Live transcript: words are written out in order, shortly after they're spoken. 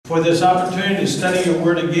for this opportunity to study your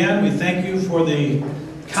word again. We thank you for the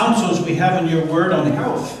counsels we have in your word on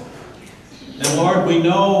health. And Lord, we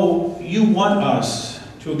know you want us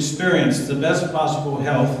to experience the best possible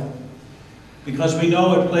health because we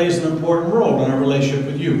know it plays an important role in our relationship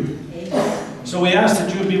with you. So we ask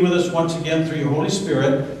that you would be with us once again through your Holy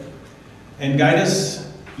Spirit and guide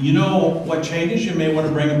us. You know what changes you may want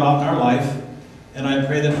to bring about in our life, and I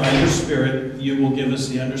pray that by your Spirit you will give us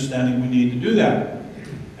the understanding we need to do that,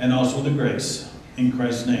 and also the grace. In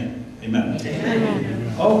Christ's name, amen.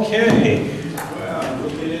 Amen. Okay, well,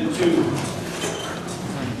 we'll get into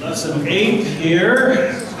lesson 8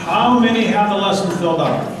 here. How many have the lesson filled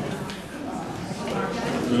out?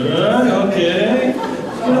 Good, okay.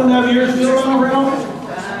 You don't have yours filled out, Ralph?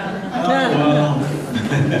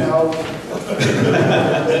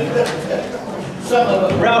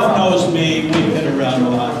 Ralph knows me. We've been around a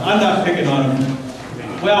lot. I'm not picking on him.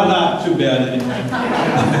 Well, not too bad anyway.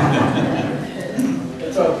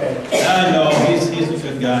 It's okay. I know, he's a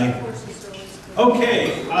good guy.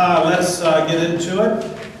 Okay, let's get into it.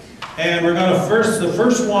 And we're going to the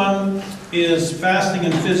first one is fasting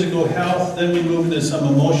and physical health. Then we move into some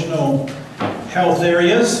emotional health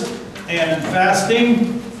areas. And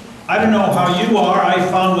fasting, I don't know how you are. I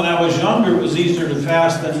found when I was younger it was easier to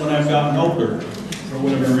fast than when I've gotten older, for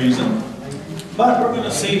whatever reason. But we're going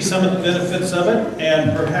to see some of the benefits of it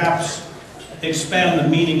and perhaps expand the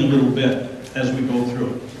meaning a little bit as we go through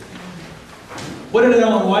it. What did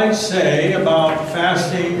Ellen White say about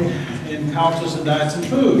fasting in counsels and diets and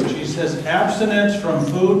food? She says abstinence from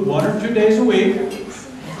food 1 or 2 days a week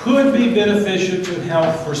could be beneficial to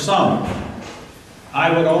health for some.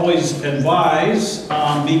 I would always advise,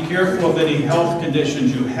 be careful of any health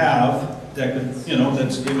conditions you have that could,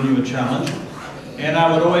 that's giving you a challenge. And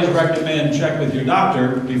I would always recommend check with your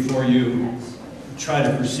doctor before you try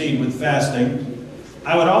to proceed with fasting.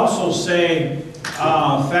 I would also say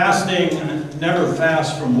fasting, never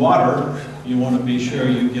fast from water. You want to be sure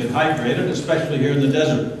you get hydrated, especially here in the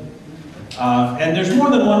desert. And there's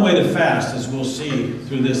more than one way to fast, as we'll see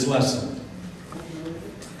through this lesson.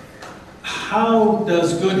 How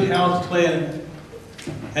does good health play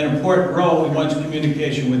an important role in one's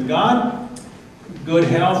communication with God? Good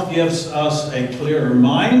health gives us a clearer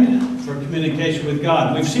mind for communication with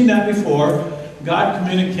God. We've seen that before. God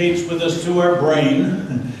communicates with us through our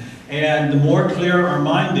brain, and the more clear our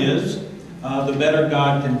mind is, the better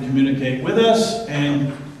God can communicate with us.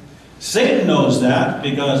 And Satan knows that,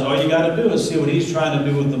 because all you got to do is see what he's trying to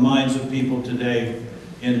do with the minds of people today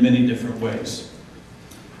in many different ways.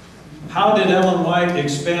 How did Ellen White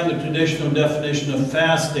expand the traditional definition of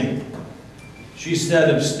fasting? She said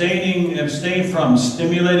abstain from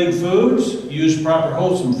stimulating foods, use proper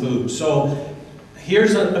wholesome foods. So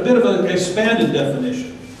here's a bit of an expanded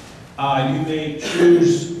definition. You may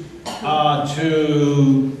choose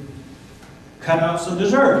to cut out some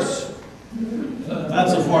desserts.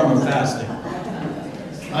 That's a form of fasting.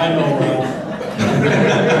 I know, Ralph.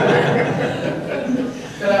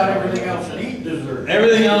 Cut out everything else and eat dessert.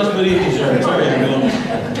 Everything else but eat desserts. There you go.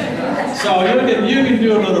 So you can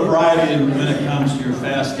do a little variety when it comes to your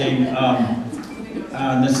fasting.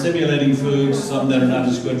 The stimulating foods, some that are not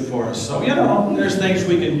as good for us. So, there's things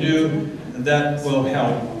we can do that will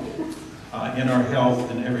help in our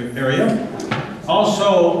health in every area.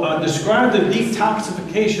 Also, describe the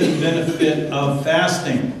detoxification benefit of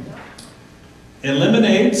fasting.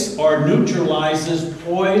 Eliminates or neutralizes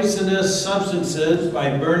poisonous substances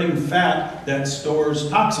by burning fat that stores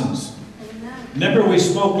toxins. Remember we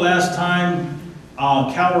spoke last time,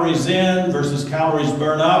 calories in versus calories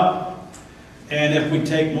burn up. And if we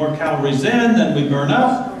take more calories in than we burn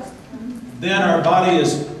up, then our body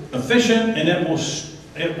is efficient and it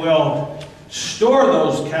will store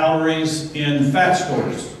those calories in fat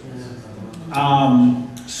stores.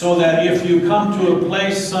 So that if you come to a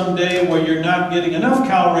place someday where you're not getting enough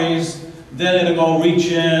calories, then it'll go reach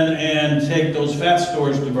in and take those fat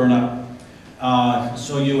stores to burn up.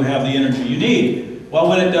 So you have the energy you need. Well,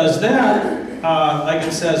 when it does that, like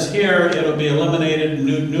it says here, it'll be eliminated,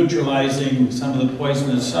 neutralizing some of the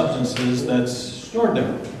poisonous substances that's stored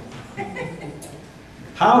there.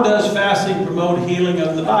 How does fasting promote healing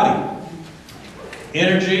of the body?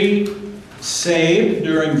 Energy saved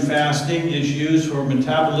during fasting is used for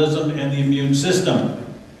metabolism and the immune system.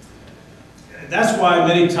 That's why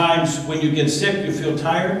many times when you get sick, you feel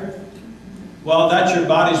tired. Well, that's your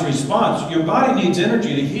body's response. Your body needs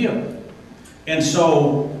energy to heal. And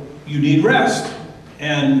so you need rest.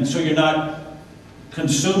 And so you're not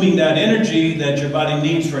consuming that energy that your body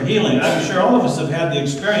needs for healing. I'm sure all of us have had the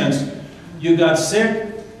experience. You got sick,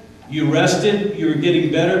 You rested, you were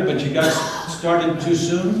getting better, but you got started too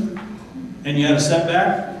soon, and you had a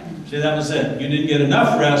setback. See, that was it. You didn't get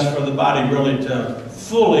enough rest for the body really to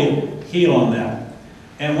fully heal on that.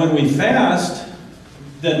 And when we fast,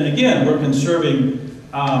 then again, we're conserving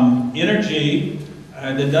energy.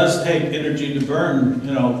 It does take energy to burn,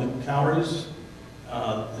 the calories.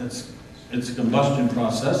 It's a combustion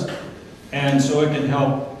process. And so it can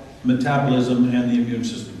help metabolism and the immune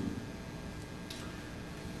system.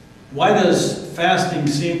 Why does fasting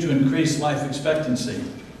seem to increase life expectancy?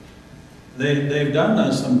 They've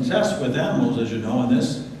done some tests with animals, as you know, on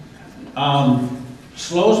this.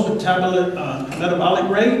 Slows metabolic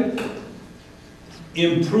rate,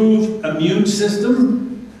 improved immune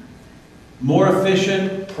system, more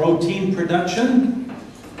efficient protein production,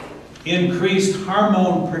 increased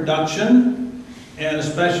hormone production, and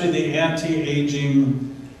especially the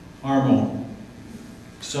anti-aging hormone.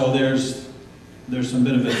 So there's some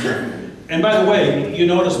benefits there. And by the way, you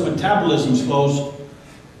notice metabolism slows.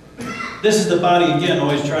 This is the body, again,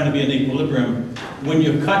 always trying to be in equilibrium. When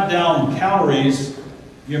you cut down calories,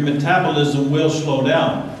 your metabolism will slow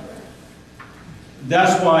down.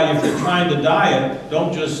 That's why if you're trying to diet,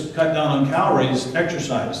 don't just cut down on calories,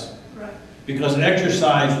 exercise. Right. Because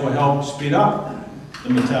exercise will help speed up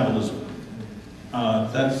the metabolism.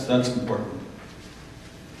 That's important.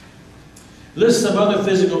 List some other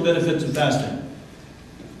physical benefits of fasting.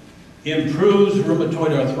 Improves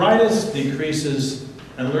rheumatoid arthritis, decreases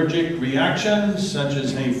allergic reactions such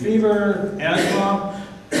as hay fever, asthma,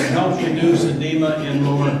 and helps reduce edema in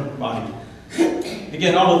lower body.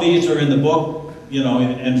 Again, all of these are in the book,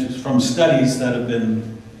 and from studies that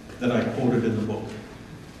I quoted in the book.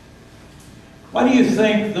 Why do you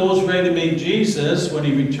think those ready to meet Jesus when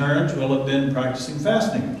he returns will have been practicing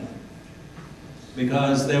fasting?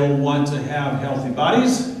 Because they will want to have healthy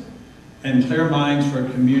bodies and clear minds for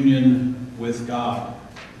communion with God.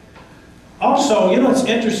 Also, it's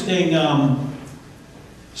interesting,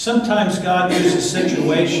 sometimes God uses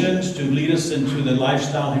situations to lead us into the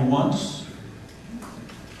lifestyle he wants.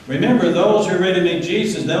 Remember, those who are ready to meet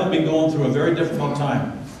Jesus, they'll be going through a very difficult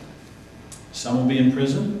time. Some will be in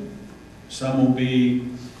prison. Some will be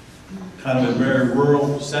kind of in very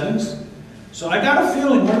rural settings. So I got a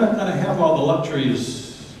feeling we're not going to have all the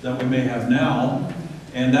luxuries that we may have now.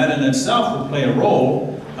 And that in itself will play a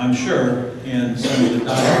role, I'm sure, in some of the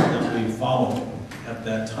diet that we follow at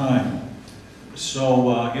that time.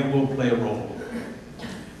 So it will play a role.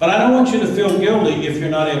 But I don't want you to feel guilty if you're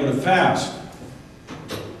not able to fast.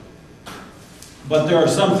 But there are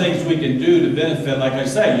some things we can do to benefit. Like I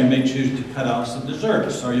say, you may choose to cut out some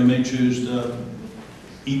desserts, or you may choose to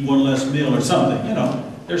eat one less meal or something.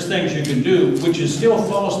 There's things you can do, which is still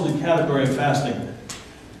falls in the category of fasting.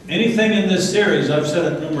 Anything in this series, I've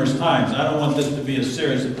said it numerous times, I don't want this to be a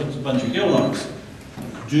series that puts a bunch of guilt on us.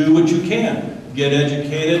 Do what you can. Get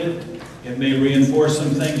educated. It may reinforce some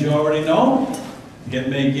things you already know. It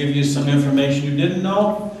may give you some information you didn't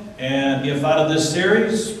know. And if out of this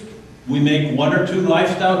series, we make 1 or 2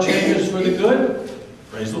 lifestyle changes for the good,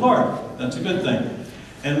 praise the Lord. That's a good thing.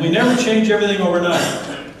 And we never change everything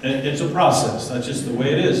overnight. It's a process. That's just the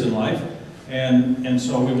way it is in life. And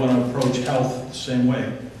so we want to approach health the same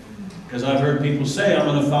way. Because I've heard people say, I'm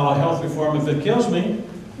going to follow health reform if it kills me.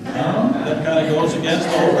 That kind of goes against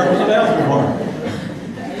the whole purpose of health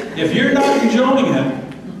reform. If you're not enjoying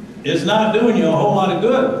it, it's not doing you a whole lot of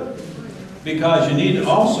good. Because you need to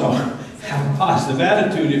also have a positive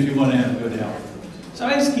attitude if you want to have good health. So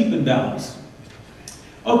I just keep in balance.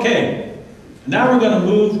 Okay, now we're going to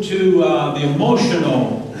move to the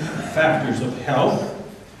emotional factors of health.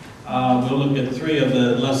 We'll look at 3 of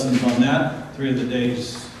the lessons on that, 3 of the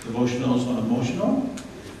day's devotionals on emotional.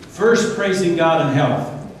 First, praising God in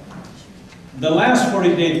health. The last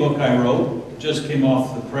 40-day book I wrote, just came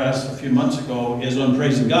off the press a few months ago, is on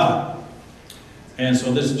praising God. And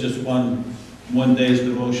so this is just one day's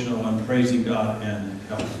devotional on praising God and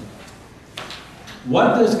health.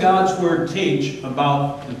 What does God's Word teach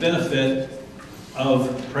about the benefit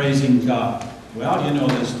of praising God? Well, you know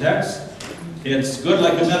this text. It's good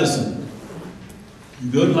like a medicine.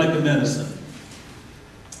 Good like a medicine.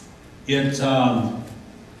 It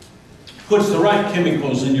puts the right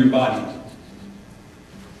chemicals in your body.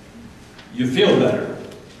 You feel better,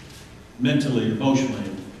 mentally, emotionally,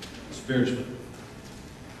 spiritually.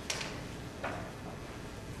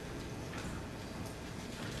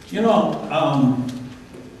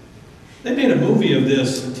 They made a movie of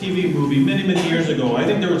this, a TV movie, many, many years ago. I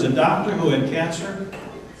think there was a doctor who had cancer.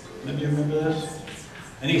 Maybe you remember this?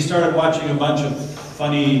 And he started watching a bunch of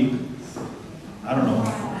funny, I don't know,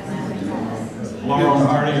 Laurel and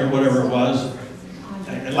Hardy or whatever it was.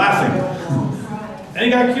 and laughing. And he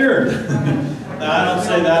got cured. Now, I don't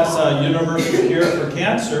say that's a universal cure for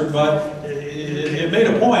cancer, but it made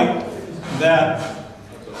a point that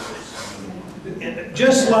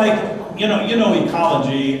just like, you know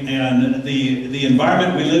ecology and the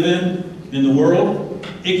environment we live in the world,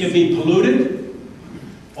 it can be polluted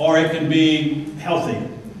or it can be healthy.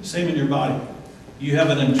 Same in your body. You have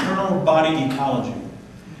an internal body ecology.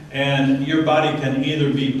 And your body can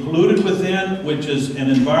either be polluted within, which is an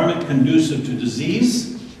environment conducive to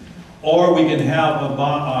disease, or we can have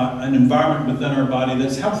an environment within our body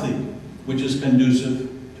that's healthy, which is conducive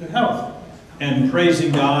to health. And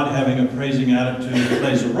praising God, having a praising attitude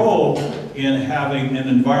plays a role in having an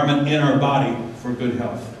environment in our body for good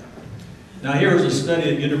health. Now here is a study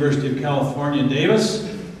at University of California, Davis.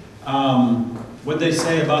 What they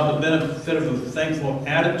say about the benefit of a thankful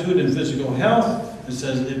attitude in physical health. It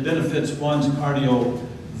says it benefits one's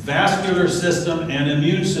cardiovascular system and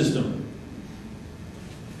immune system.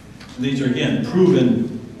 These are, again,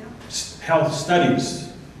 proven health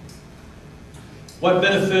studies. What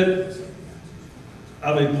benefit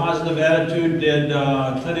of a positive attitude did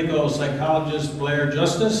clinical psychologist Blair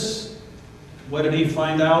Justice? What did he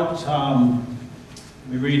find out?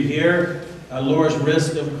 We read here, lowers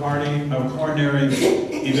risk of coronary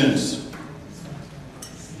events.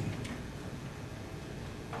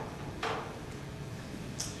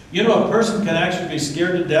 You know, a person can actually be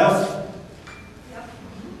scared to death.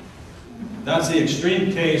 That's the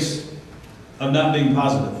extreme case of not being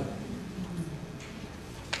positive.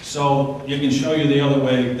 So you can show you the other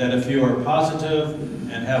way, that if you are positive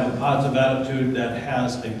and have a positive attitude, that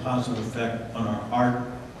has a positive effect on our heart,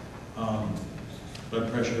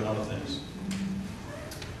 blood pressure, and other things.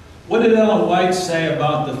 What did Ellen White say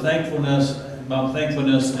about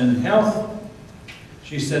thankfulness and health?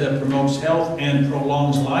 She said it promotes health and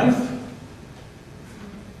prolongs life.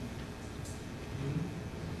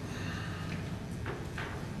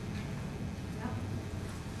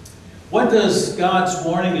 What does God's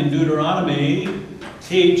warning in Deuteronomy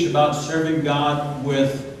teach about serving God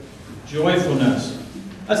with joyfulness?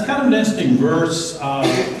 That's kind of an interesting verse. I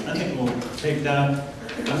think we'll take that.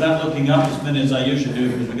 I'm not looking up as many as I usually do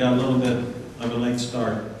because we got a little bit of a late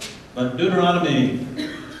start. But Deuteronomy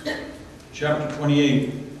chapter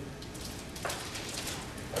 28,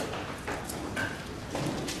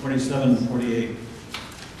 47 and 48.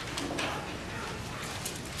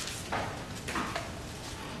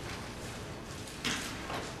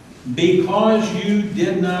 Because you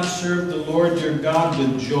did not serve the Lord your God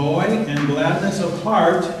with joy and gladness of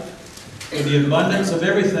heart for the abundance of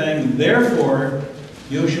everything, therefore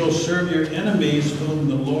you shall serve your enemies whom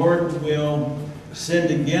the Lord will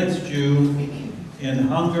send against you in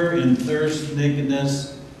hunger, in thirst,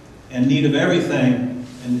 nakedness, and need of everything,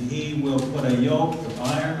 and he will put a yoke of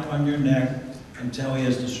iron on your neck until he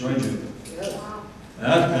has destroyed you.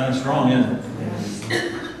 That's kind of strong, isn't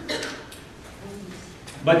it?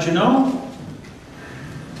 But you know,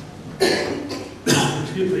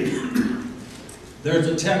 excuse me, there's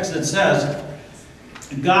a text that says,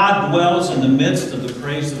 God dwells in the midst of the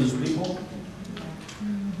praise of his people.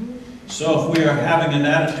 So if we are having an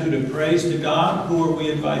attitude of praise to God, who are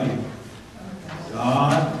we inviting?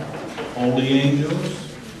 God, holy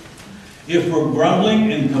angels. If we're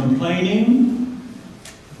grumbling and complaining,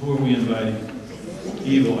 who are we inviting?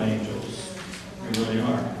 Evil angels. We really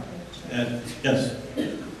are. And, yes?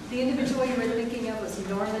 The individual you were thinking of was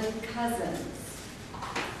Norman Cousins,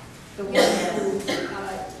 the one who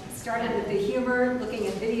started with the humor, looking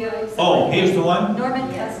at videos. Oh, he's the one?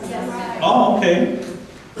 Norman Cousins. Yes. Oh, okay.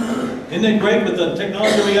 Isn't it great with the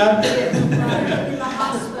technology we got? In the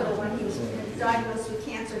hospital when he was diagnosed with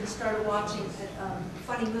cancer, he started watching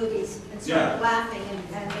funny movies and started laughing,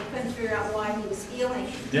 and they couldn't figure out why he was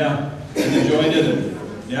healing. Yeah, and enjoyed it.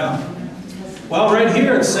 Yeah. Well, right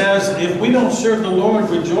here it says, if we don't serve the Lord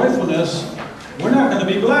with joyfulness, we're not going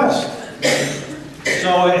to be blessed.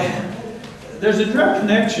 So there's a direct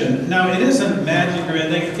connection. Now, it isn't magic or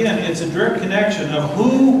anything. Again, it's a direct connection of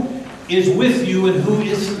who is with you and who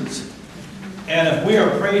isn't. And if we are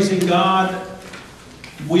praising God,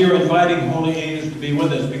 we are inviting holy angels to be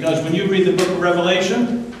with us. Because when you read the book of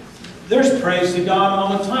Revelation, there's praise to God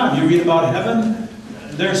all the time. You read about heaven,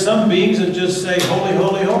 there's some beings that just say, holy,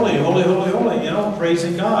 holy, holy, holy, holy, holy, you know,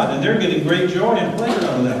 praising God. And they're getting great joy and pleasure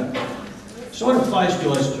out of that. So it applies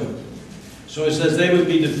to us too. So it says they would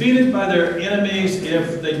be defeated by their enemies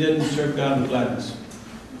if they didn't serve God with gladness.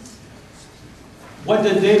 What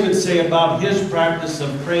did David say about his practice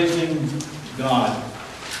of praising God?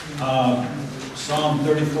 Psalm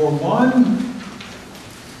 34:1.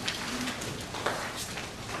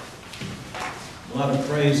 lot of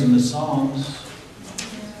praise in the Psalms.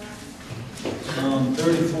 Psalm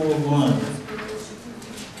 34:1.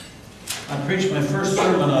 I preached my first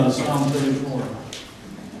sermon out of Psalm 34.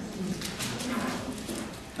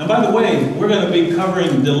 And by the way, we're going to be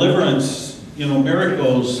covering deliverance,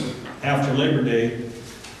 miracles after Labor Day.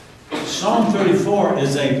 Psalm 34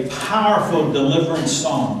 is a powerful deliverance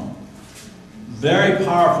psalm. Very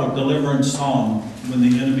powerful deliverance psalm when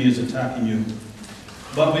the enemy is attacking you.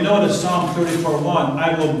 But we know that Psalm 34:1,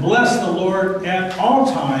 I will bless the Lord at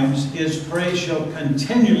all times, his praise shall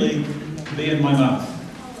continually be in my mouth.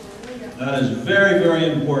 That is very,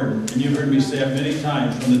 very important. And you've heard me say it many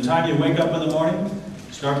times. From the time you wake up in the morning,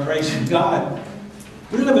 start praising God.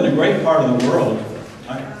 We live in a great part of the world.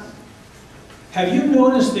 Have you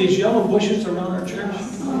noticed these yellow bushes around our church?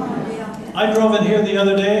 I drove in here the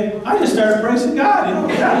other day. I just started praising God.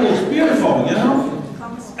 That looks beautiful,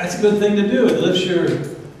 That's a good thing to do. It lifts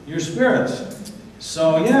your spirits.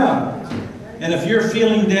 So, yeah. And if you're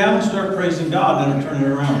feeling down, start praising God, and it'll turn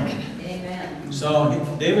it around. Amen.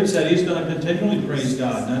 So, David said he's going to continually praise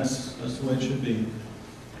God. That's the way it should be.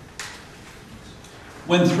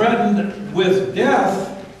 When threatened with death,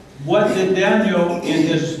 what did Daniel in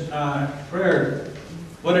his prayer,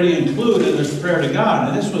 what did he include in his prayer to God?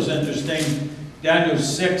 And this was interesting. Daniel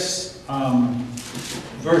 6,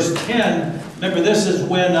 verse 10. Remember, this is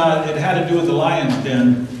when it had to do with the lion's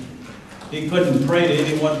den. He couldn't pray to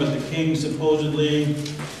anyone but the king, supposedly,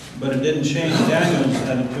 but it didn't change Daniel's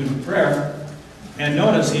attitude of prayer. And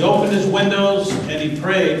notice, he opened his windows and he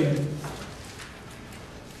prayed.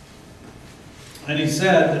 And he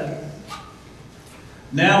said,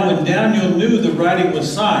 now when Daniel knew the writing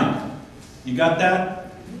was signed, you got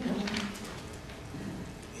that?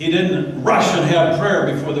 He didn't rush and have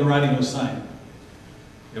prayer before the writing was signed.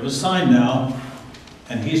 It was signed now,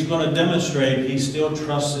 and he's going to demonstrate he still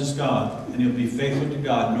trusts his God, and he'll be faithful to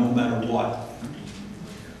God no matter what.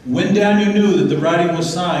 When Daniel knew that the writing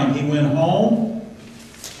was signed, he went home,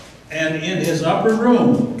 and in his upper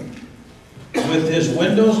room, with his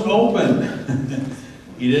windows open,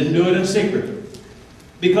 he didn't do it in secret,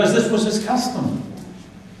 because this was his custom.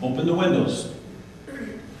 Open the windows.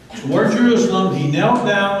 Toward Jerusalem, he knelt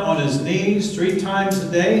down on his knees 3 times a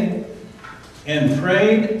day and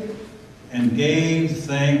prayed and gave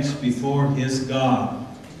thanks before his God,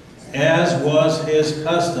 as was his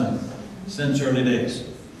custom since early days.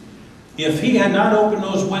 If he had not opened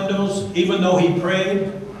those windows, even though he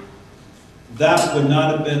prayed, that would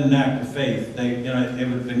not have been an act of faith. They would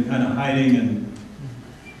have been kind of hiding, and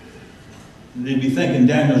they'd be thinking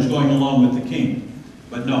Daniel's going along with the king.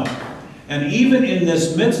 But no. And even in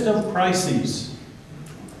this midst of crises,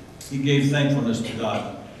 he gave thankfulness to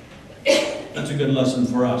God. That's a good lesson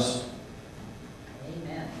for us.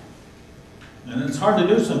 Amen. And it's hard to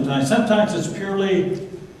do sometimes. Sometimes it's purely,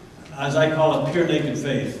 as I call it, pure naked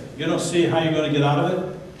faith. You don't see how you're going to get out of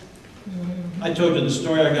it. I told you the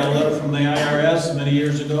story. I got a letter from the IRS many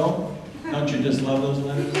years ago. Don't you just love those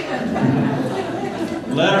letters?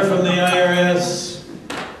 Letter from the IRS.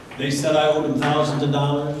 They said I owed them thousands of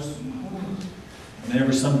dollars. And there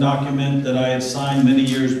was some document that I had signed many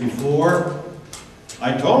years before.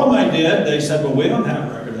 I told them I did. They said, well, we don't have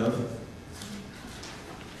a record of it.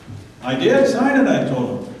 I did sign it, I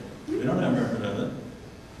told them. We don't have a record of it.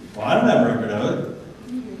 Well, I don't have a record of it.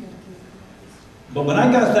 But when I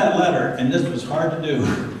got that letter, and this was hard to do,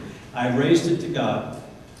 I raised it to God.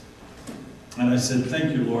 And I said,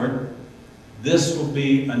 thank you, Lord. This will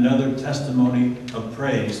be another testimony of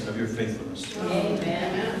praise of your faithfulness.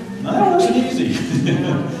 Amen. Now, that wasn't easy.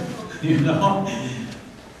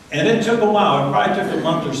 And it took a while. It probably took a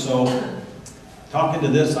month or so, talking to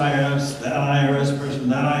this IRS, that IRS person,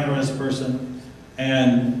 that IRS person.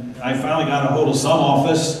 And I finally got a hold of some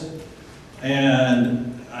office,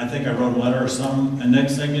 and I think I wrote a letter or something. And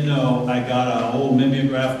next thing you know, I got a whole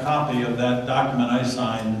mimeographed copy of that document I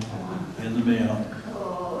signed in the mail.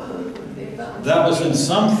 That was in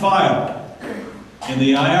some file in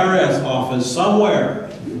the IRS office somewhere.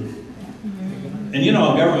 And you know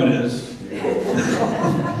how government is.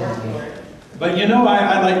 But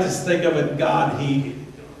I like to think of it, God,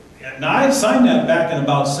 now I signed that back in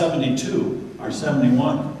about 72 or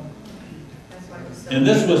 71. And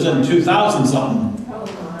this was in 2000 something.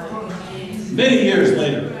 Many years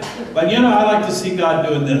later. But I like to see God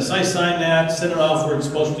doing this. I signed that, sent it off where it's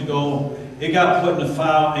supposed to go. It got put in a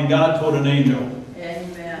file, and God told an angel,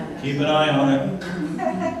 Amen. keep an eye on it.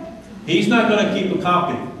 He's not going to keep a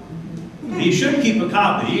copy. He should keep a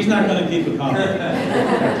copy. He's not going to keep a copy.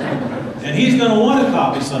 And he's going to want a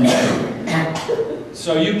copy someday.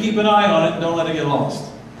 So you keep an eye on it and don't let it get lost.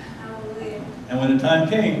 And when the time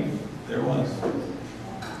came, there it was.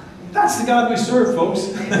 That's the God we serve, folks.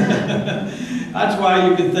 That's why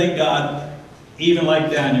you can thank God, even like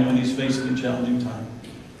Daniel, when he's facing a challenging time.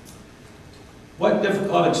 What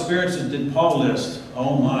difficult experiences did Paul list?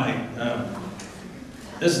 Oh my,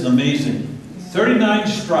 this is amazing. 39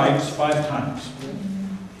 stripes 5 times.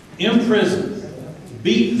 Imprisoned,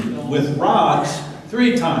 beaten with rods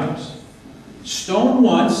 3 times. Stoned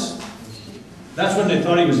once. That's when they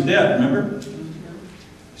thought he was dead, remember?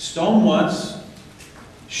 Stoned once.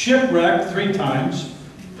 Shipwrecked 3 times.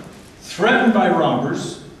 Threatened by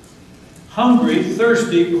robbers. Hungry,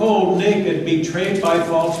 thirsty, cold, naked, betrayed by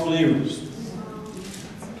false believers.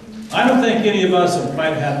 I don't think any of us have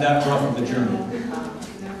quite had that rough of a journey.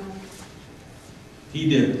 He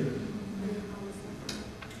did.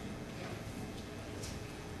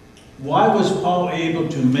 Why was Paul able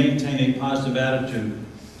to maintain a positive attitude?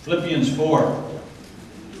 Philippians 4.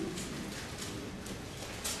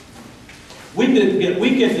 We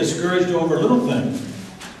get discouraged over little things.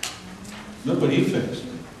 Look what he fixed.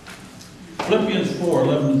 Philippians 4,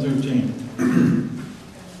 11 to 13.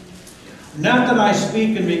 Not that I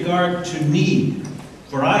speak in regard to need,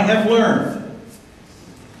 for I have learned,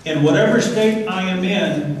 in whatever state I am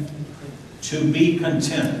in, to be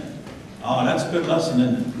content. Oh, that's a good lesson,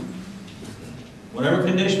 isn't it? Whatever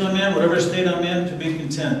condition I'm in, whatever state I'm in, to be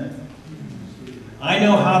content. I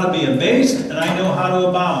know how to be abased, and I know how to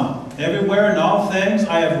abound. Everywhere in all things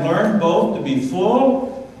I have learned both to be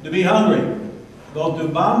full, to be hungry, both to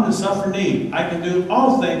abound and suffer need. I can do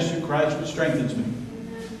all things through Christ who strengthens me.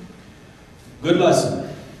 Good lesson.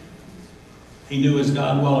 He knew his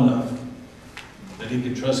God well enough that he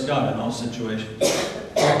could trust God in all situations.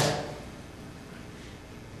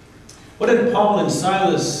 What did Paul and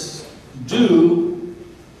Silas do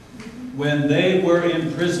when they were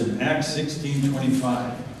in prison? Acts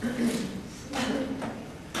 16:25.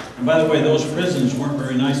 And by the way, those prisons weren't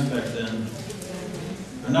very nice back then.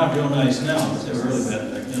 They're not real nice now, but they were really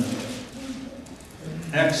bad back then.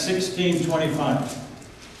 Acts 16:25.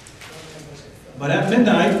 But at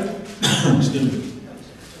midnight, excuse me,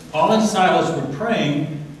 Paul and Silas were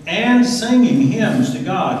praying and singing hymns to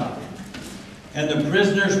God, and the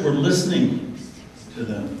prisoners were listening to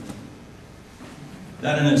them.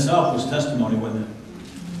 That in itself was testimony, wasn't it?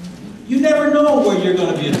 You never know where you're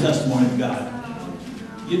going to be a testimony to God.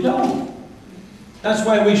 You don't. That's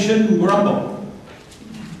why we shouldn't grumble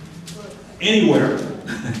anywhere.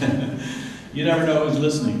 You never know who's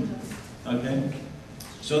listening. Okay?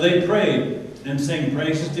 So they prayed and sang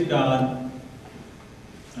praises to God,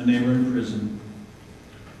 and they were in prison.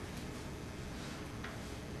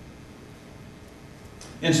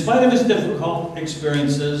 In spite of his difficult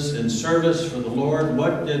experiences in service for the Lord,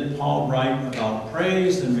 what did Paul write about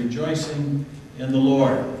praise and rejoicing in the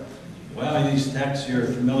Lord? Well, these texts you're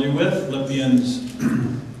familiar with. Philippians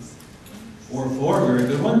 4:4, very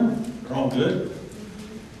good one. They're all good.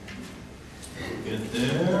 Get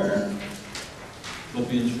there.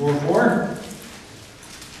 Philippians 4:4.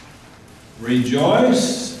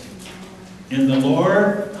 Rejoice in the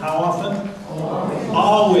Lord. How often?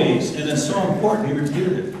 Always. And it's so important. He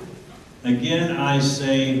repeated it. Again, I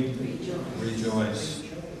say rejoice.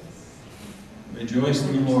 Rejoice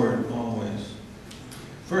in the Lord always.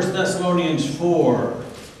 1 Thessalonians 4.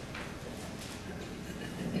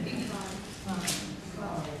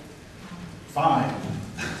 Right?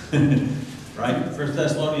 1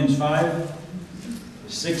 Thessalonians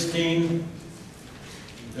 5:16.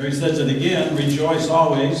 There he says it again, rejoice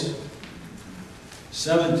always.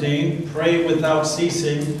 17, pray without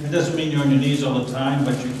ceasing. It doesn't mean you're on your knees all the time,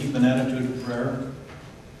 but you keep an attitude of prayer.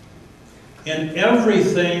 In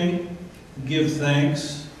everything, give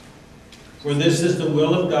thanks, for this is the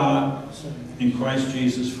will of God in Christ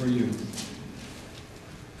Jesus for you.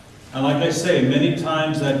 And like I say, many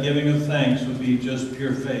times that giving of thanks would be just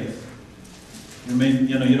pure faith.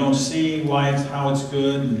 You don't see why it's how it's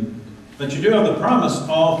good, but you do have the promise,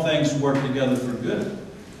 all things work together for good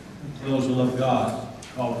to those who love God,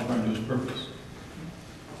 called according to his purpose.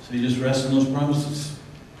 So you just rest in those promises.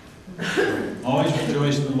 Always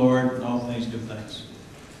rejoice in the Lord, and all things give thanks.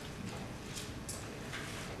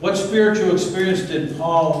 What spiritual experience did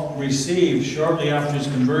Paul receive shortly after his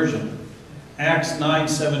conversion? Acts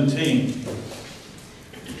 9:17.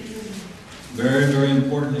 Very, very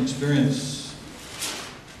important experience.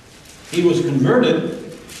 He was converted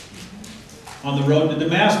on the road to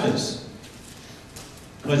Damascus.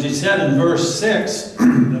 Because he said in verse 6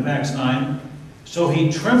 of Acts 9, so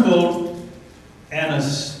he trembled and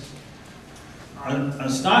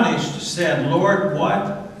astonished said, Lord,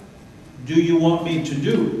 what do you want me to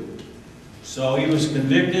do? So he was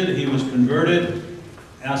convicted, he was converted,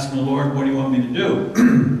 asking the Lord, what do you want me to do?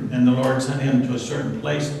 and the Lord sent him to a certain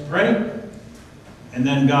place to pray. And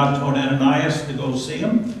then God told Ananias to go see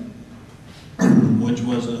him, which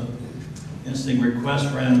was an interesting request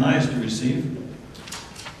for Ananias to receive.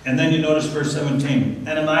 And then you notice verse 17.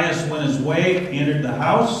 Ananias went his way, he entered the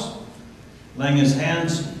house, laying his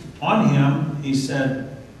hands on him, he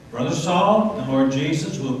said, Brother Saul, the Lord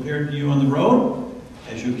Jesus, who appeared to you on the road,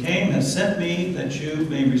 as you came, has sent me that you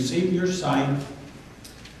may receive your sight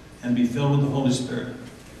and be filled with the Holy Spirit.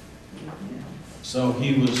 So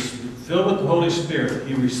he was filled with the Holy Spirit.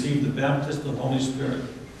 He received the baptism of the Holy Spirit.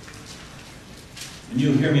 And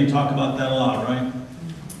you'll hear me talk about that a lot, right?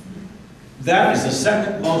 That is the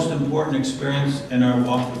second most important experience in our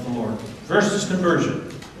walk with the Lord. First is conversion.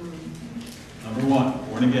 Number one,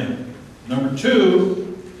 born again. Number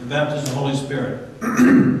two, the baptism of the Holy Spirit.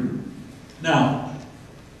 Now,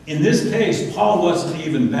 in this case, Paul wasn't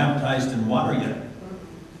even baptized in water yet.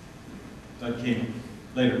 That came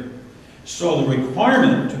later. So the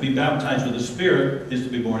requirement to be baptized with the Spirit is to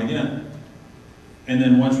be born again. And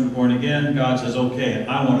then once we're born again, God says, okay,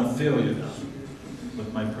 I want to fill you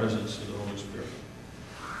with my presence of the Holy Spirit.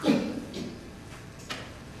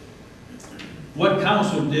 What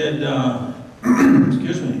counsel did,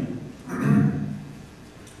 excuse me,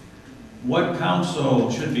 what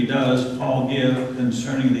counsel should be does Paul give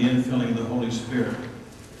concerning the infilling of the Holy Spirit?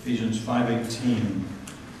 Ephesians 5:18.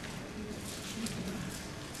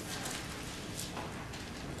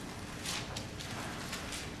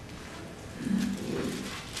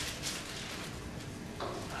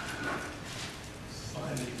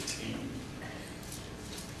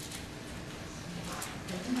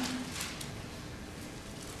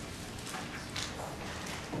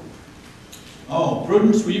 Oh,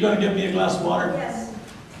 Prudence, were you going to give me a glass of water? Yes.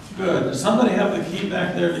 Good. Does somebody have the key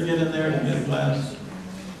back there to get in there to get a glass?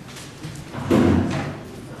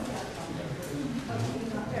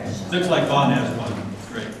 Looks like Vaughn has one.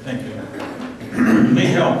 Great, thank you. May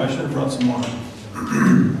help. I should have brought some more.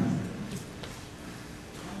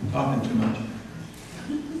 Talking too much.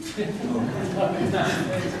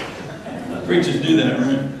 Preachers do that,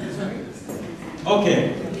 right?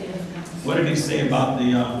 Okay. What did he say about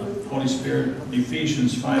the Holy Spirit?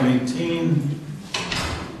 Ephesians 5:18.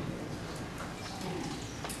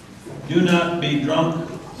 Do not be drunk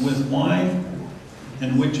with wine,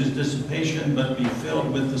 in which is dissipation, but be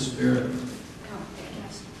filled with the Spirit.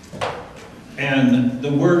 And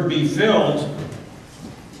the word be filled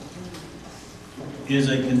is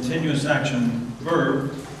a continuous action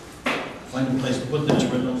verb. Find a place to put this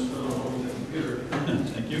for those who don't hold the computer.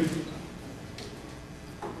 Thank you.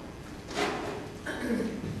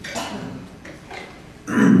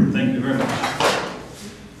 Thank you very much.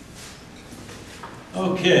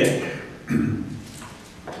 Okay.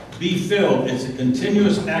 Be filled. It's a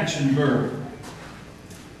continuous action verb.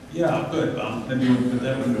 Yeah, good, Bob. Maybe we'll put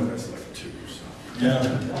that one over.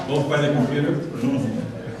 Yeah, both by the computer?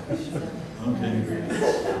 Okay.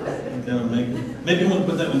 That'll make it. Maybe we'll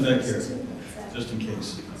put that one back here, just in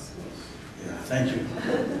case. Yeah, thank you.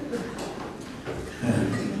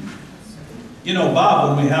 You know,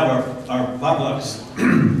 Bob, when we have our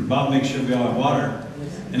potlucks, Bob makes sure we all have water,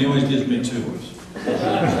 and he always gives me two.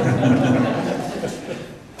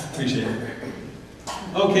 Appreciate it.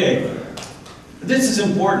 Okay, this is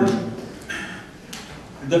important.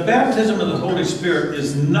 The baptism of the Holy Spirit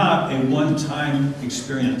is not a one-time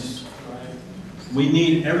experience. We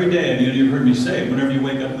need every day, and you've heard me say, whenever you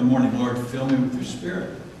wake up in the morning, Lord, fill me with your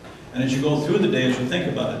Spirit. And as you go through the day, as you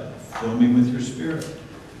think about it, fill me with your Spirit.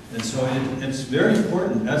 And so it's very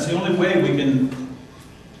important. That's the only way we can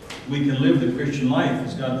live the Christian life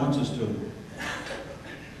as God wants us to.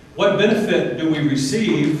 What benefit do we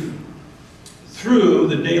receive through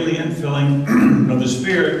the daily infilling of the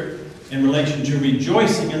Spirit in relation to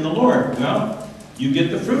rejoicing in the Lord? Well, you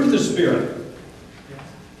get the fruit of the Spirit.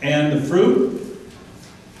 And the fruit,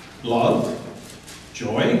 love,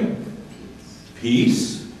 joy,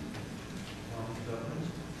 peace.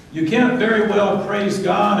 You can't very well praise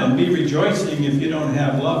God and be rejoicing if you don't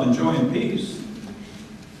have love and joy and peace.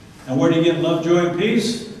 And where do you get love, joy, and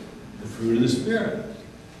peace? The fruit of the Spirit.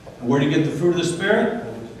 And where do you get the fruit of the Spirit?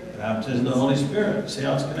 Baptism of the Holy Spirit. See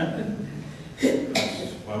how it's connected?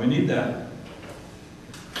 That's why we need that.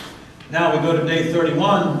 Now we go to day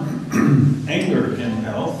 31, anger in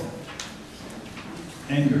health.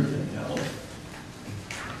 Anger in health.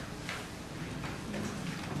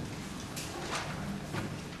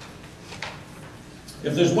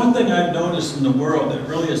 If there's one thing I've noticed in the world that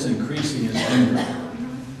really is increasing is anger.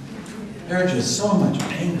 There's just so much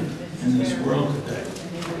anger in this world today.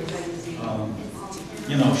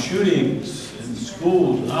 You know, shootings in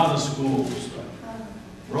schools and out of schools,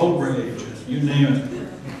 road rage, you name it.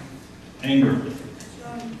 Anger.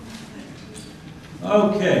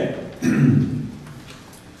 Okay.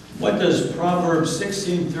 What does Proverbs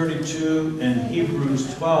 16:32 and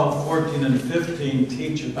Hebrews 12:14 and 15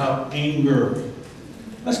 teach about anger?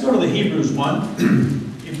 Let's go to the Hebrews one.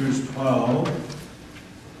 Hebrews 12.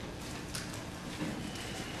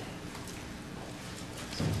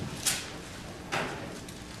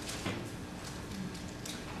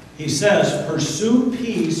 He says, pursue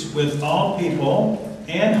peace with all people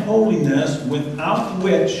and holiness, without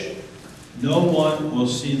which no one will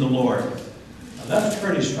see the Lord. Now, that's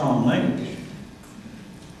pretty strong language.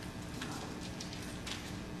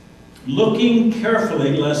 Looking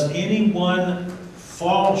carefully lest anyone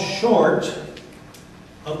fall short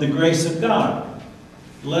of the grace of God,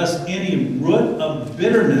 lest any root of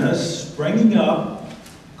bitterness springing up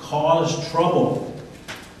cause trouble.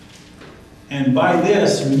 And by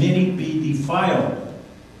this many be defiled.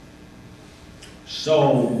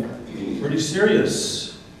 So, pretty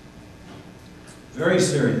serious. Very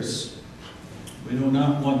serious. We do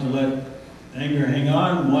not want to let anger hang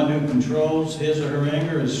on. One who controls his or her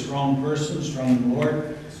anger is a strong person, strong in the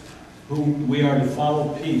Lord, whom we are to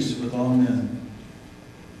follow peace with all men.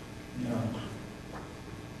 Yeah.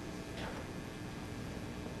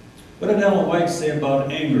 What did Ellen White say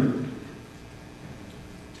about anger?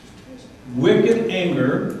 Wicked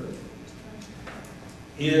anger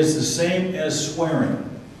is the same as swearing.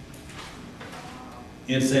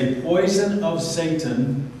 It's a poison of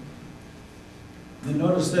Satan. And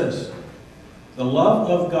notice this. The love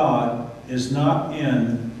of God is not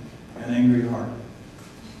in an angry heart.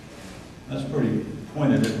 That's pretty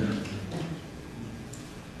pointed, isn't it?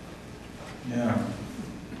 Yeah.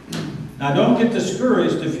 Now don't get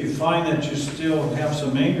discouraged if you find that you still have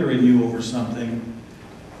some anger in you over something.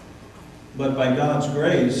 But by God's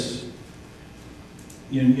grace,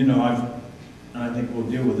 you know, I think we'll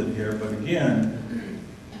deal with it here, but again,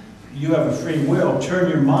 you have a free will. Turn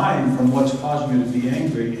your mind from what's causing you to be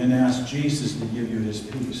angry and ask Jesus to give you his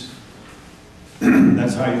peace.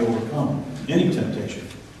 That's how you overcome any temptation.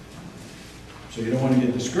 So you don't want to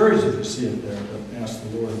get discouraged if you see it there, but ask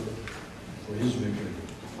the Lord for his victory.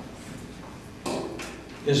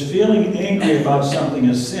 Is feeling angry about something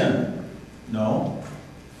a sin? No.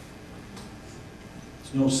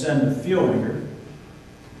 It's no sin to feel anger.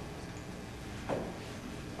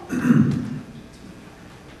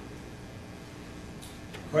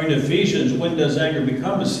 According to Ephesians, when does anger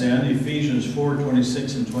become a sin? Ephesians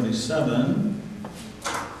 4:26 and 27.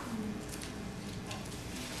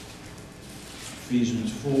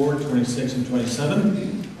 Ephesians 4:26 and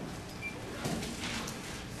 27.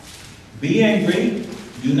 Be angry,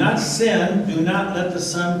 do not sin, do not let the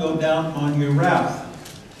sun go down on your wrath,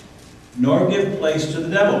 nor give place to the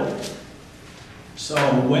devil. So,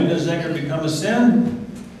 when does anger become a sin?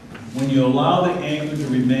 When you allow the anger to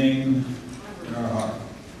remain in our heart.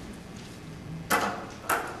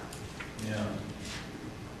 Yeah.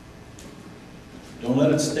 Don't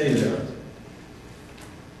let it stay there.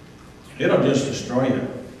 It'll just destroy you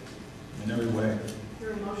in every way.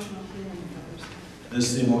 Your emotional healing covers.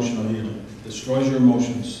 This is the emotional healing. Destroys your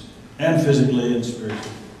emotions, and physically and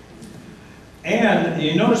spiritually. And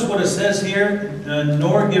you notice what it says here,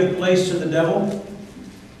 nor give place to the devil.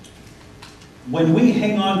 When we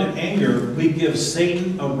hang on to anger, we give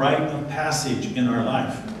Satan a rite of passage in our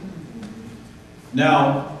life.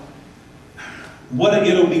 Now,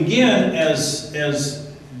 it'll begin as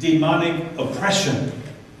demonic oppression,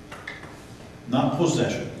 not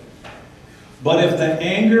possession. But if the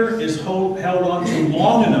anger is held on to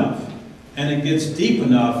long enough and it gets deep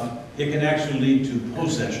enough, it can actually lead to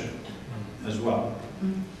possession as well.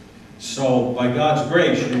 So, by God's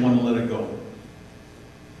grace, you want to let it go.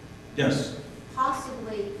 Yes?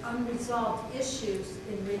 Possibly unresolved issues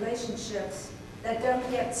in relationships that don't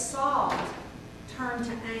get solved turn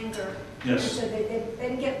to anger. Yes. And so they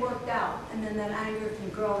didn't get worked out, and then that anger can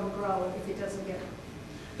grow and grow if it doesn't get.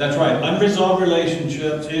 That's right. Unresolved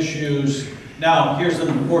relationships, issues. Now, here's an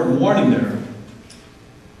important warning there.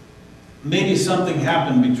 Maybe something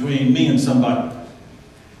happened between me and somebody,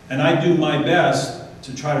 and I do my best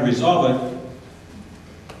to try to resolve it,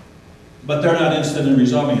 but they're not interested in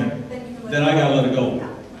resolving it. Then I gotta let it go.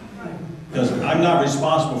 Because I'm not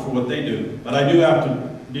responsible for what they do, but I do have to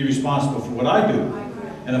be responsible for what I do.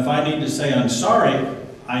 And if I need to say I'm sorry,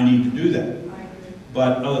 I need to do that.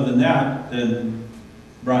 But other than that, then,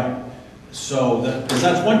 right. So, because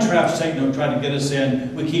that's one trap Satan will try to get us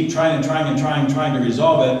in. We keep trying to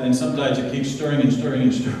resolve it, and sometimes it keeps stirring and stirring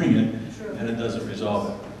and stirring it, and it doesn't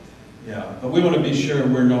resolve it. Yeah, but we want to be sure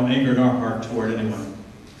we're no anger in our heart toward anyone.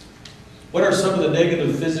 What are some of the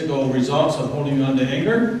negative physical results of holding on to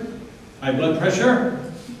anger? High blood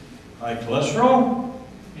pressure, high cholesterol,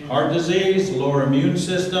 heart disease, lower immune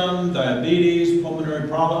system, diabetes, pulmonary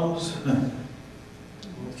problems.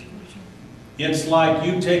 It's like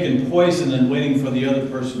you taking poison and waiting for the other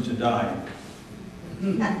person to die.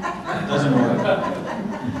 Doesn't work.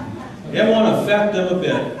 It won't affect them a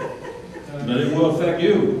bit, but it will affect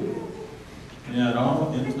you. Yeah,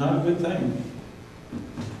 no, it's not a good thing.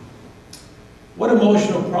 What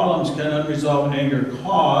emotional problems can unresolved anger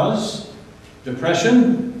cause?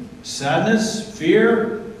 Depression, sadness,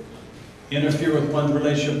 fear, interfere with one's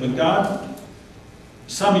relationship with God.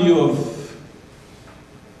 Some of you have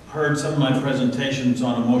heard some of my presentations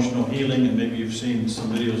on emotional healing, and maybe you've seen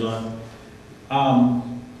some videos on.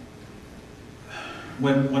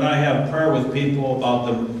 When I have prayer with people about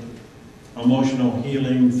the emotional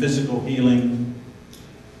healing, physical healing,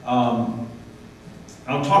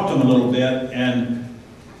 I'll talk to them a little bit, and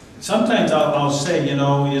sometimes I'll say, you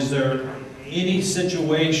know, is there any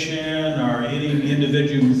situation or any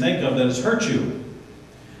individual you think of that has hurt you?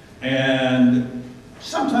 And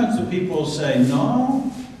sometimes the people say,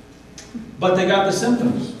 no, but they got the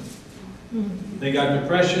symptoms. They got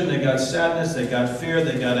depression, they got sadness, they got fear,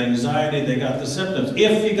 they got anxiety, they got the symptoms.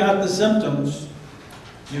 If you got the symptoms,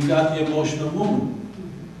 you got the emotional wound.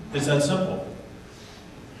 It's that simple.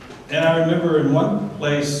 And I remember in one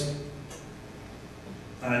place,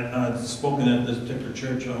 I'd spoken at this particular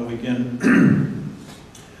church on a weekend,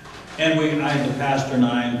 and the pastor and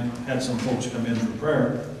I had some folks come in for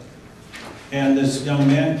prayer. And this young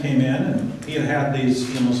man came in, and he had had these,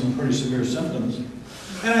 some pretty severe symptoms.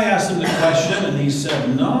 And I asked him the question, and he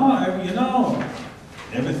said, no,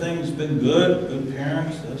 everything's been good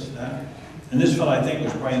parents, this, that. And this fellow, I think,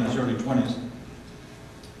 was probably in his early 20s.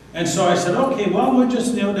 And so I said, okay, well, we'll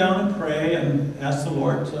just kneel down and pray and ask the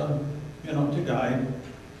Lord to, to guide.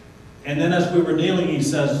 And then as we were kneeling, he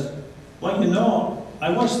says, well, I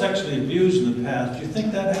was sexually abused in the past. Do you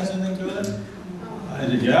think that has anything to do with it? I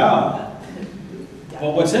said, yeah.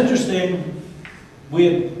 Well, what's interesting, we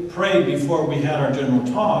had prayed before we had our general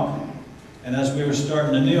talk, and as we were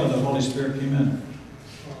starting to kneel, the Holy Spirit came in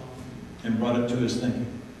and brought it to his thinking.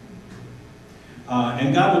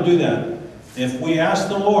 And God will do that. If we ask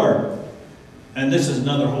the Lord, and this is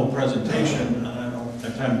another whole presentation, I don't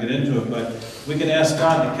have time to get into it, but we can ask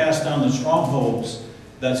God to cast down the strongholds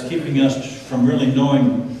that's keeping us from really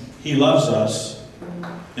knowing He loves us,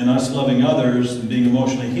 and us loving others and being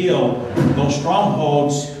emotionally healed. Those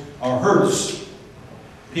strongholds are hurts,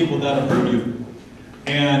 people that have hurt you.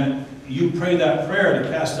 And you pray that prayer to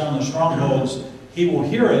cast down the strongholds, He will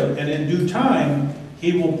hear it, and in due time,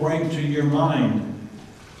 He will bring to your mind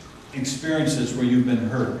experiences where you've been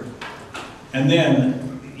hurt. And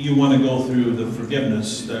then you want to go through the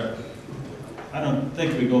forgiveness there. I don't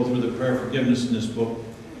think we go through the prayer of forgiveness in this book.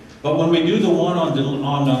 But when we do the one on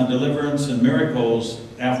deliverance and miracles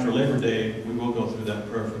after Labor Day, we will go through that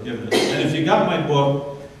prayer of forgiveness. And if you got my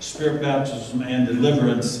book, Spirit Baptism and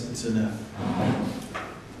Deliverance, it's in there.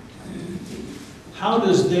 How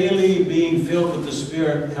does daily being filled with the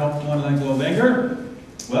Spirit help one let go of anger?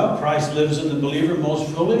 Well, Christ lives in the believer most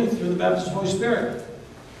fully through the baptism of the Holy Spirit.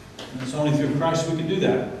 And it's only through Christ we can do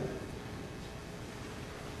that.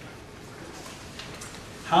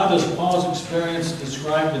 How does Paul's experience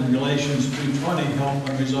described in Galatians 2:20 help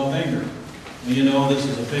unresolved anger? Well, you know this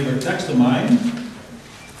is a favorite text of mine.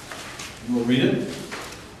 We'll read it.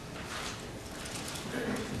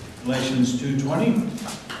 Galatians 2:20.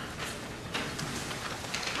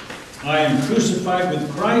 I am crucified with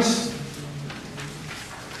Christ.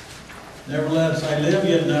 Nevertheless I live,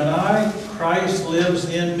 yet not I. Christ lives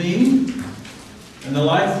in me. And the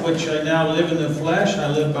life which I now live in the flesh, I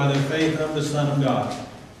live by the faith of the Son of God,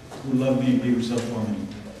 who loved me and gave Himself for me.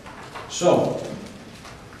 So,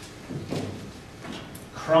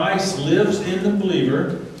 Christ lives in the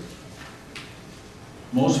believer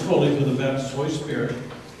most fully through the baptism of the Holy Spirit.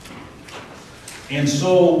 And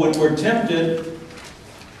so when we're tempted,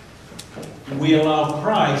 we allow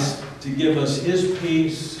Christ to give us His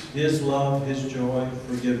peace, His love, His joy,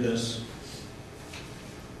 forgiveness.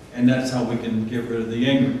 And that's how we can get rid of the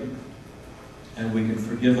anger. And we can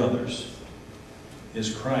forgive others.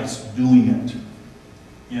 Is Christ doing it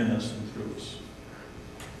in us and through us.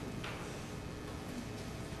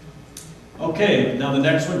 Okay, now the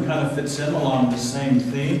next one kind of fits in along the same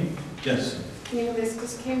theme. Yes? This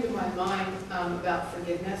just came to my mind about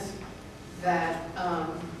forgiveness, that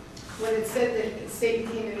when it said that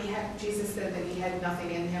Satan came and Jesus said that he had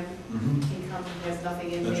nothing in him, he comes and has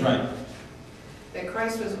nothing in him. That's right. That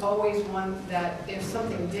Christ was always one that if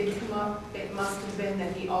something did come up, it must have been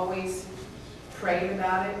that He always prayed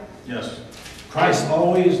about it. Yes. Christ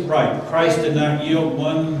always, right, Christ did not yield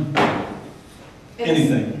one, And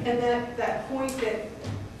anything. And that point that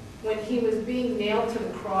when he was being nailed to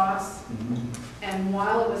the cross, and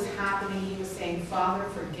while it was happening, he was saying, Father,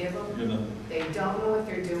 forgive them. You know, They don't know what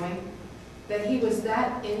they're doing. That he was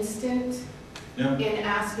that instant yeah, in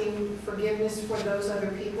asking forgiveness for those other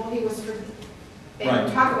people. He was, and Right.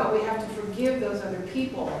 you talk about we have to forgive those other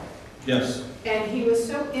people. yes. And he was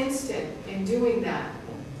so instant in doing that.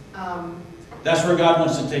 That's where God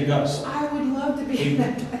wants to take us. I would love to be in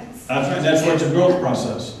that place. That's right, that's where it's a growth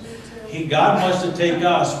process. God wants to take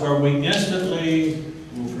us where we instantly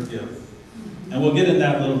will forgive. And we'll get in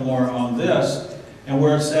that a little more on this. And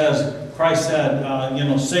where it says, Christ said,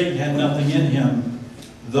 Satan had nothing in him.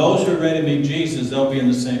 Those who are ready to meet Jesus, they'll be in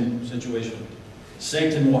the same situation.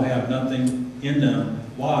 Satan will have nothing in them.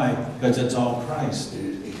 Why? Because it's all Christ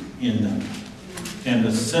in them. And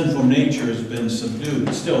the sinful nature has been subdued.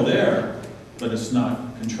 It's still there, but it's not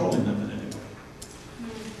controlling them in any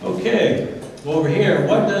way. Okay, well, over here,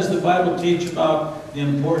 what does the Bible teach about the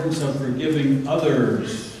importance of forgiving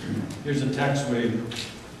others? Here's a text we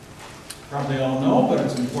probably all know, but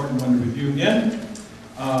it's an important one to review again.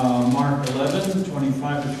 Mark 11,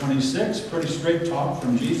 25 to 26, pretty straight talk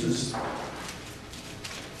from Jesus.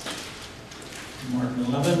 Mark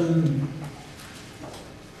 11,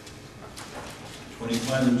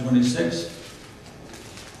 25 and 26.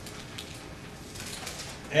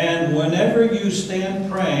 And whenever you stand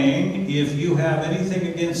praying, if you have anything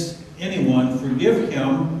against anyone, forgive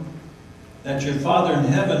him, that your Father in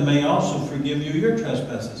heaven may also forgive you your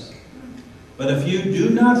trespasses. But if you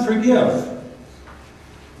do not forgive,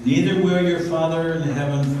 neither will your Father in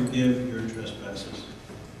heaven forgive your trespasses.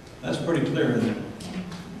 That's pretty clear, isn't it?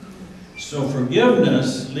 So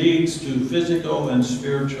forgiveness leads to physical and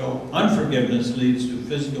spiritual, unforgiveness leads to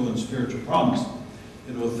physical and spiritual problems.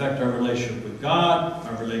 It will affect our relationship with God,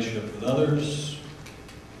 our relationship with others.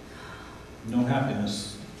 No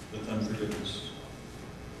happiness with unforgiveness.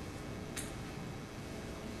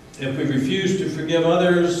 If we refuse to forgive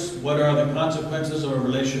others, what are the consequences of our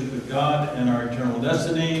relationship with God and our eternal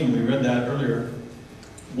destiny? And we read that earlier.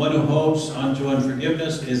 One who hopes unto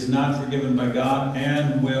unforgiveness is not forgiven by God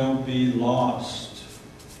and will be lost.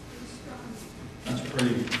 That's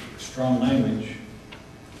pretty strong language.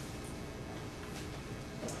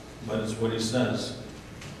 But it's what he says.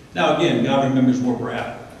 Now again, God remembers where we're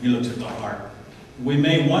at. He looks at the heart. We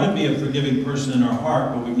may want to be a forgiving person in our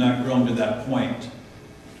heart, but we've not grown to that point to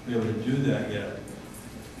be able to do that yet.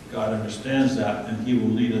 God understands that, and he will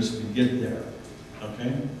lead us to get there.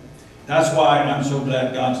 Okay? That's why I'm so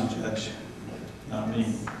glad God's a judge, not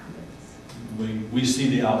me. We see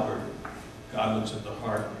the outward. God looks at the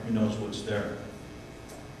heart. He knows what's there.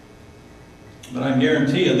 But I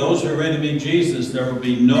guarantee you, those who are ready to meet Jesus, there will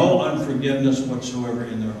be no unforgiveness whatsoever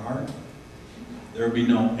in their heart. There will be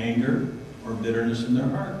no anger or bitterness in their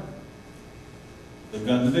heart. They've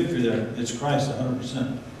gotten the victory there. It's Christ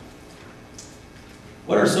 100%.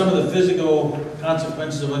 What are some of the physical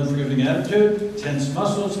consequences of unforgiving attitude? Tense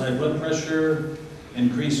muscles, high blood pressure,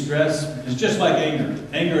 increased stress. It's just like anger.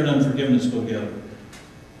 Anger and unforgiveness go together.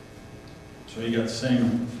 So you got the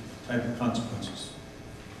same type of consequences.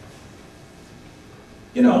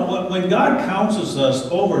 You know, when God counsels us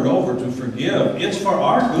over and over to forgive, it's for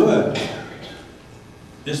our good.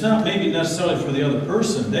 It's not maybe necessarily for the other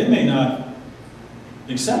person. They may not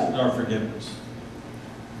accept our forgiveness.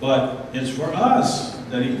 But it's for us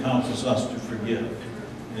that he counsels us to forgive.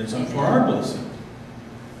 It's for our blessing.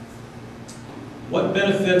 What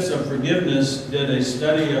benefits of forgiveness did a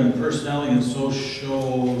study on personality and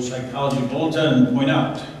social psychology bulletin point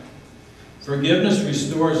out? Forgiveness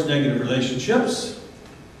restores negative relationships,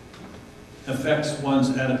 affects one's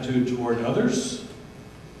attitude toward others,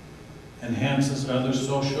 enhances other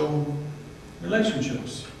social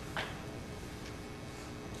relationships.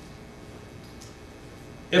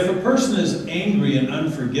 If a person is angry and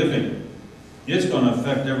unforgiving, it's going to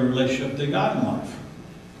affect every relationship they got in life.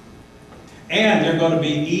 And they're going to be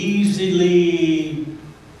easily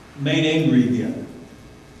made angry again,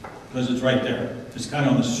 because it's right there. It's kind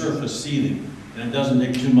of on the surface seething, and it doesn't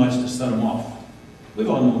take too much to set them off. We've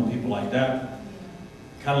all known people like that.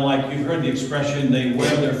 Kind of like, you've heard the expression, they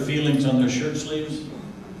wear their feelings on their shirt sleeves.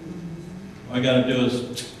 All you got to do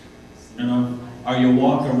is, are you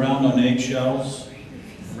walking around on eggshells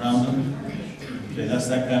around them? Okay, that's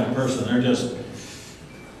that kind of person. They're just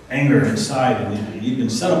anger inside, and you can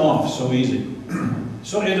set them off so easy.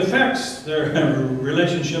 So it affects their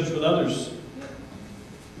relationships with others.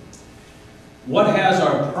 What has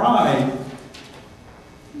our pride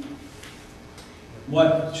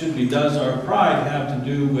what should be, does our pride have to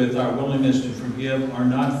do with our willingness to forgive or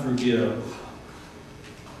not forgive?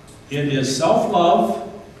 It is self-love.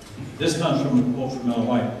 This comes from a quote from Ellen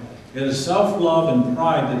White. It is self-love and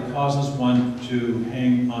pride that causes one to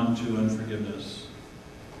hang on to unforgiveness.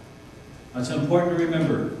 That's important to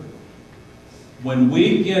remember. When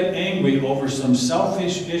we get angry over some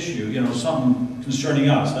selfish issue, something concerning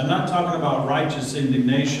us, I'm not talking about righteous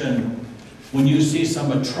indignation when you see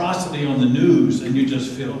some atrocity on the news and you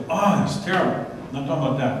just feel, oh, it's terrible. I'm not talking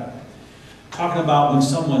about that. I'm talking about when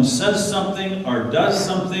someone says something or does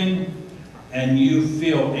something and you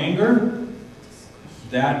feel anger,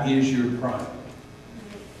 that is your pride.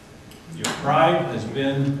 Your pride has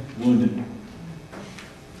been wounded.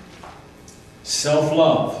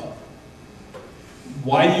 Self-love.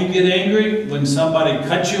 Why do you get angry when somebody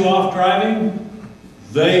cuts you off driving?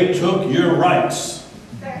 They took your rights.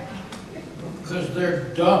 Because they're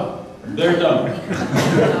dumb. They're dumb.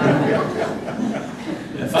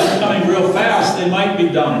 If I'm coming real fast, they might be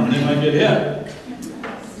dumb. They might get hit.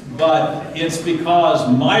 But it's because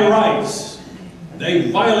my rights, they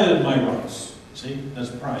violated my rights. See, that's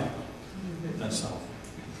pride. That's self.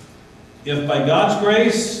 If by God's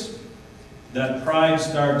grace, that pride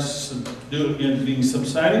starts being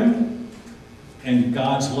subsiding, and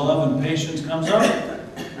God's love and patience comes up,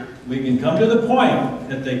 we can come to the point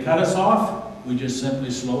that they cut us off, we just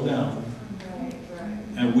simply slow down.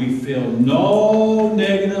 And we feel no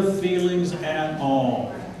negative feelings at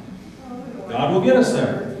all. God will get us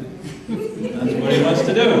there. That's what He wants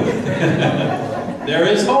to do. There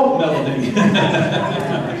is hope, Melody.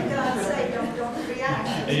 God's sake, don't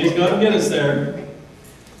react. He's going to get us there.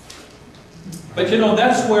 But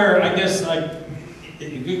that's where, I guess,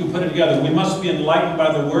 if you can put it together, we must be enlightened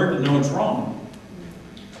by the Word to know it's wrong.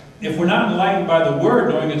 If we're not enlightened by the Word,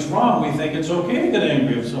 knowing it's wrong, we think it's okay to get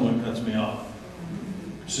angry if someone cuts me off.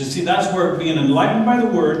 So see, that's where being enlightened by the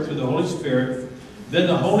Word through the Holy Spirit, then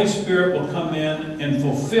the Holy Spirit will come in and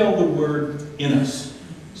fulfill the Word in us.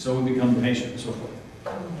 So we become patient and so forth.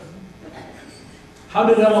 How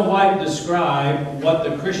did Ellen White describe what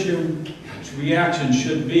the Christian reaction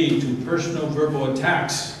should be to personal verbal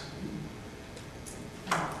attacks?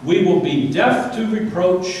 We will be deaf to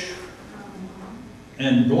reproach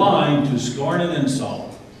and blind to scorn and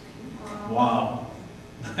insult. Wow.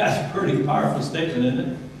 That's a pretty powerful statement, isn't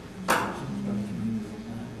it?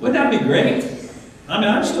 Wouldn't that be great? I mean,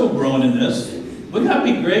 I'm still growing in this. Wouldn't that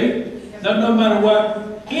be great? No matter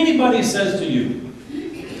what anybody says to you,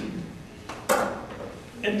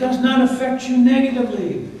 it does not affect you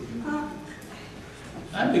negatively.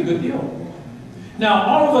 That'd be a good deal. Now,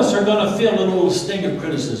 all of us are going to feel a little sting of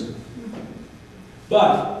criticism.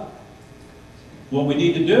 But what we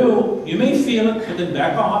need to do, you may feel it, but then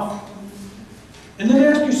back off. And then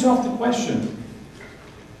ask yourself the question,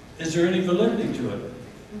 is there any validity to it?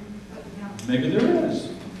 Maybe there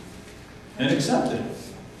is. And accept it.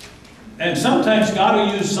 And sometimes God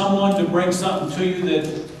will use someone to bring something to you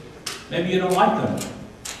that maybe you don't like them.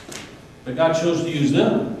 But God chose to use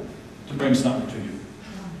them to bring something to you.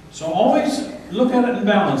 So always look at it in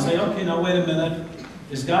balance. Say, okay, now wait a minute.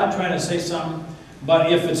 Is God trying to say something?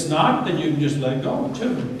 But if it's not, then you can just let it go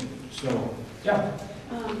too. So, yeah.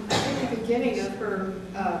 I think the beginning of her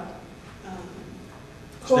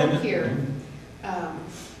quote Statement. here,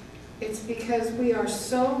 it's because we are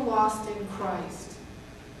so lost in Christ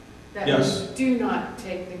that Yes. we do not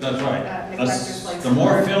take the That's right. neglect your place. The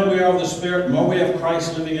more filled we are with the Spirit, the more we have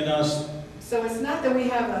Christ living in us. So it's not that we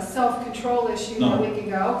have a self-control issue No. where we can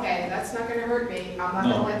go, okay, that's not going to hurt me. I'm not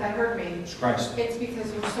No. going to let that hurt me. It's Christ. It's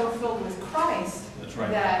because we're so filled with Christ That's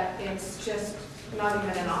right. that it's just not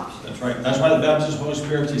even an option. That's right. That's why the baptism of the Holy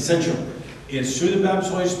Spirit is essential. It's through the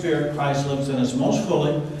baptism of the Holy Spirit Christ lives in us most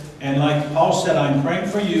fully. And like Paul said, I'm praying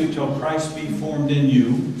for you till Christ be formed in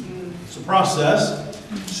you. It's a process.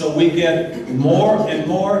 So we get more and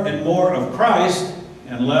more and more of Christ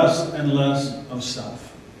and less of self.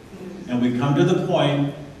 And we come to the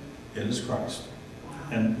point, it is Christ.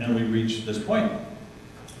 And we reach this point.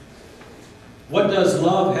 What does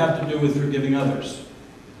love have to do with forgiving others?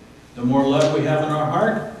 The more love we have in our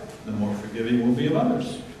heart, the more forgiving we'll be of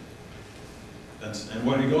others. And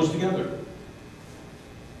what it goes together.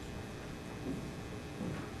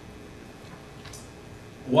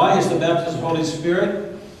 Why is the baptism of the Holy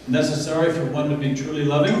Spirit necessary for one to be truly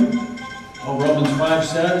loving? Well, Romans 5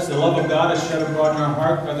 says, the love of God is shed abroad in our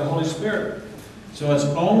heart by the Holy Spirit. So it's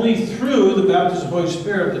only through the baptism of the Holy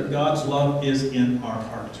Spirit that God's love is in our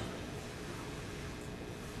heart.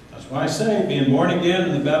 That's why I say, being born again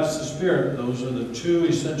and the baptism of the Spirit, those are the two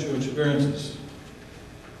essential experiences.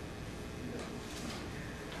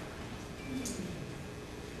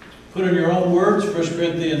 put in your own words, 1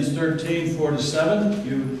 Corinthians 13,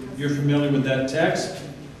 4-7. You're familiar with that text.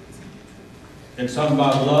 It's talking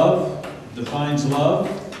about love, defines love.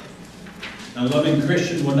 A loving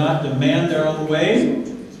Christian will not demand their own way,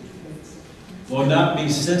 will not be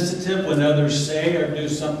sensitive when others say or do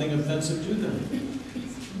something offensive to them.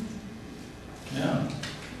 Yeah.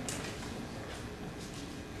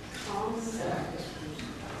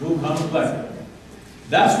 Who comes back?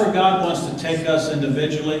 That's where God wants to take us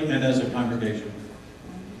individually and as a congregation.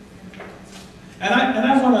 And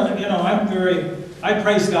I want to, I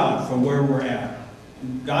praise God for where we're at.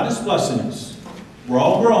 God is blessing us. We're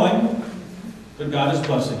all growing, but God is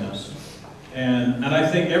blessing us. And I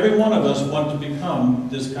think every one of us want to become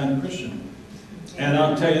this kind of Christian. And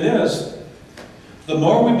I'll tell you this, the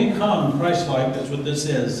more we become Christ-like, that's what this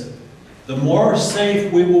is, the more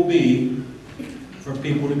safe we will be for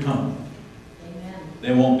people to come. Amen.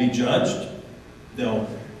 They won't be judged. They'll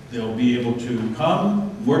be able to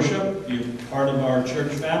come, worship, be part of our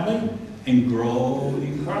church family, and grow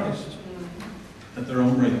in Christ at their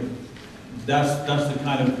own rate. That's the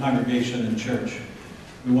kind of congregation and church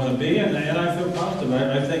we want to be, and I feel positive.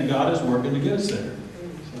 I think God is working to get us there.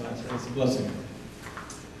 So that's a blessing.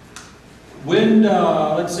 When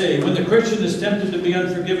the Christian is tempted to be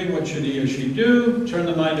unforgiving, what should he or she do? Turn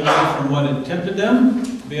the mind away from what had tempted them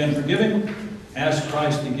to be unforgiving. Ask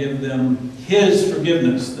Christ to give them His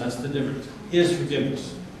forgiveness. That's the difference. His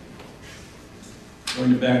forgiveness.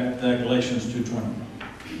 Going back to Galatians 2:20.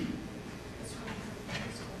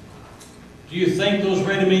 Do you think those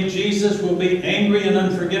ready to meet Jesus will be angry and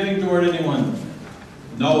unforgiving toward anyone?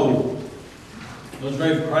 No. Those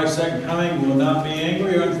ready for Christ's second coming will not be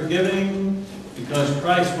angry or unforgiving because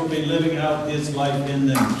Christ will be living out His life in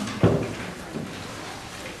them.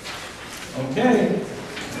 Okay.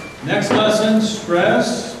 Next lesson,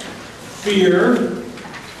 stress, fear.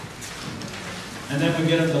 And then we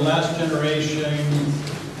get into the last generation,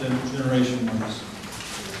 the generation ones.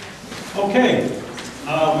 Okay.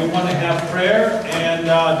 We want to have prayer, and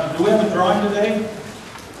do we have a drawing today?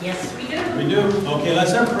 Yes, we do. We do. Okay,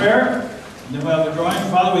 let's have prayer, and then we'll have a drawing.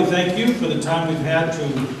 Father, we thank you for the time we've had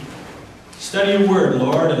to study your word,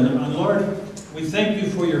 Lord. And Lord, we thank you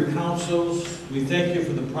for your counsels. We thank you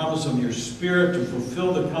for the promise of your Spirit to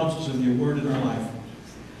fulfill the counsels of your word in our life.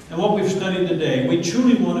 And what we've studied today, we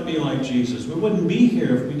truly want to be like Jesus. We wouldn't be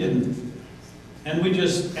here if we didn't. And we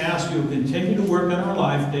just ask you to continue to work in our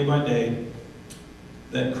life day by day,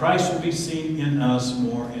 that Christ will be seen in us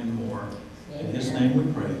more and more. In His name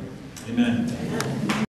we pray. Amen.